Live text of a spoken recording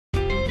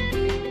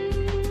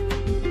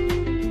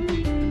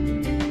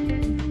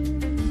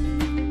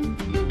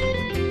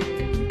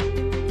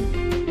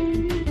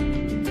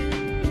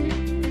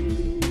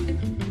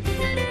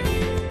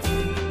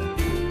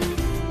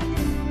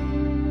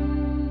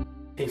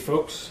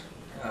folks,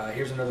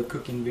 here's another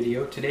cooking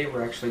video. Today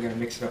we're actually going to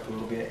mix it up a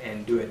little bit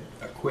and do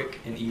a quick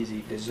and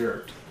easy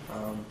dessert.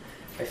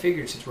 I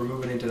figured since we're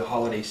moving into the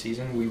holiday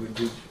season, we would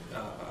do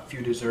a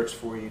few desserts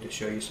for you to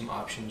show you some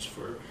options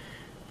for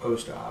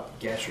post-op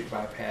gastric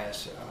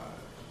bypass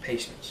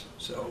patients.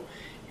 So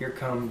here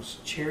comes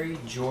Cherry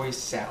Joy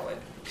Salad.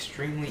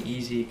 Extremely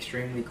easy,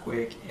 extremely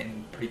quick,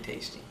 and pretty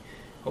tasty.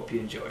 Hope you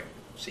enjoy.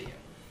 See ya.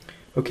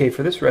 Okay,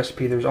 for this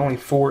recipe there's only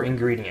 4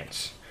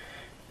 ingredients.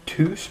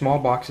 2 small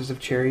boxes of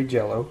cherry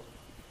jello,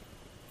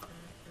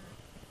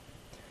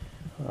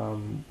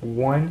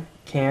 1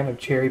 can of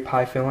cherry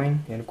pie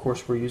filling, and of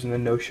course we're using the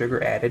no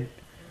sugar added,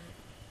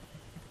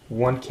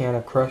 1 can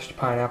of crushed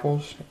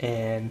pineapples,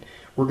 and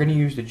we're going to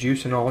use the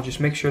juice and all. Just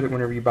make sure that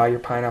whenever you buy your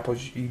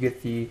pineapples, you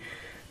get the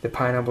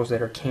pineapples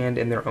that are canned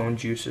in their own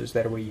juices.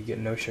 That way you get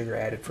no sugar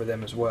added for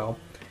them as well.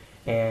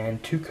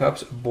 And 2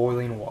 cups of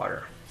boiling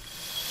water.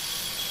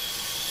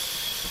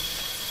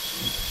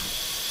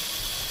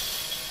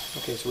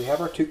 Okay, so we have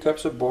our 2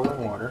 cups of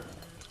boiling water.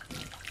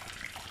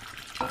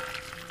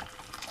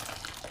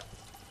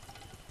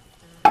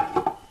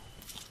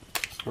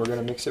 We're going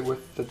to mix it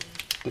with the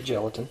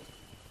gelatin.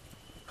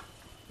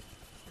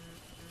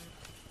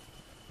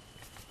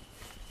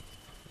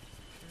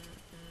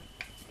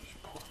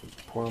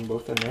 Just pour them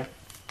both in there.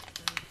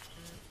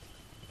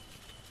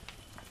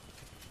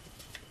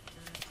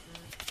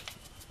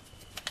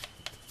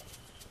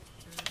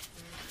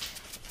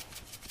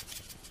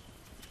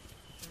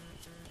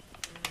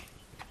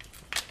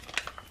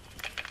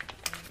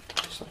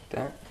 Like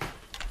that.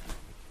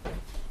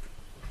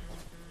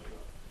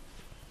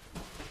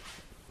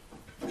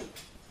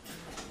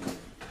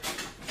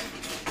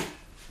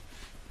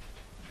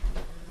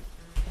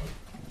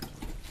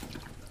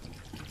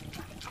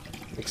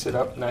 Mix it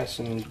up nice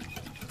and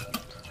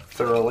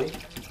thoroughly.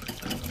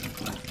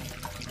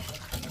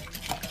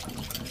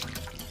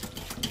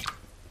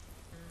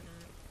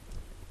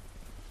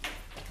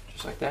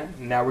 Just like that.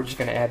 Now we're just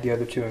going to add the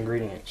other 2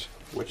 ingredients,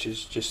 which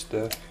is just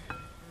the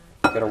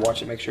gotta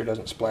watch it, make sure it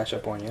doesn't splash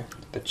up on you.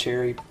 The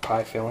cherry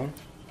pie filling.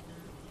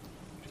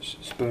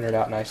 Just spoon it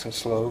out nice and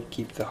slow.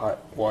 Keep the hot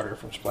water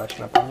from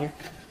splashing up on you.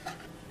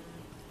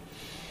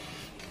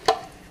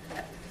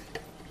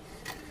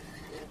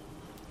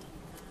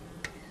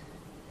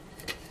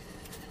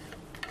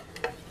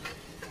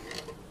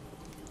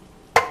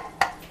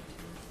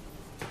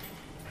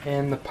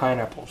 And the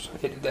pineapples.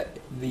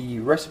 The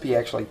recipe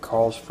actually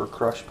calls for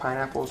crushed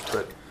pineapples,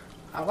 but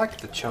I like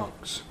the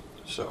chunks,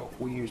 so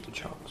we use the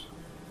chunks.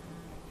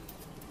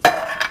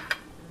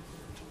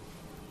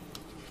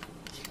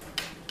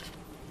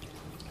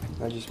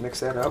 I just mix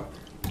that up.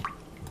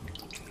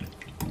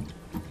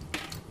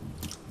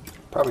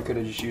 Probably could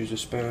have just used a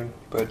spoon,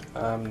 but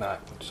I'm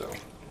not,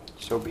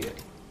 so be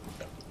it.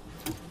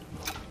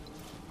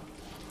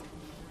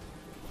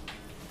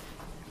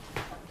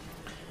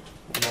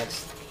 And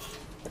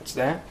that's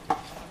that.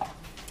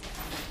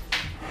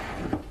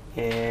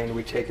 And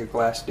we take a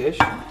glass dish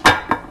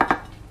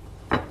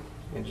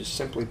and just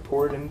simply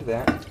pour it into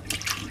that.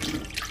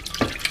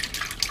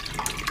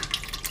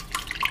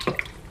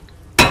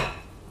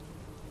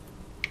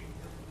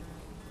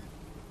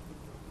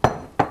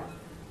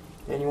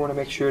 And you want to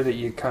make sure that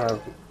you kind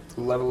of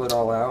level it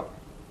all out.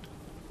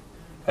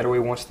 That way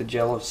once the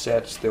jello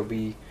sets, there'll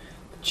be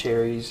the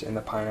cherries and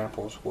the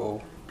pineapples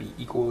will be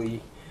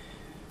equally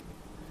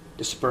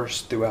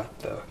dispersed throughout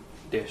the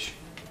dish.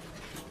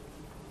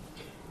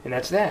 And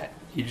that's that.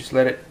 You just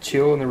let it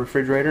chill in the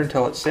refrigerator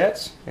until it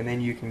sets, and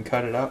then you can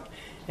cut it up,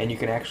 and you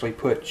can actually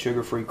put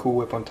sugar-free Cool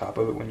Whip on top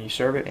of it when you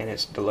serve it, and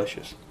it's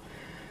delicious.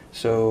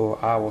 So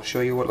I will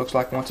show you what it looks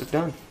like once it's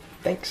done.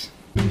 Thanks.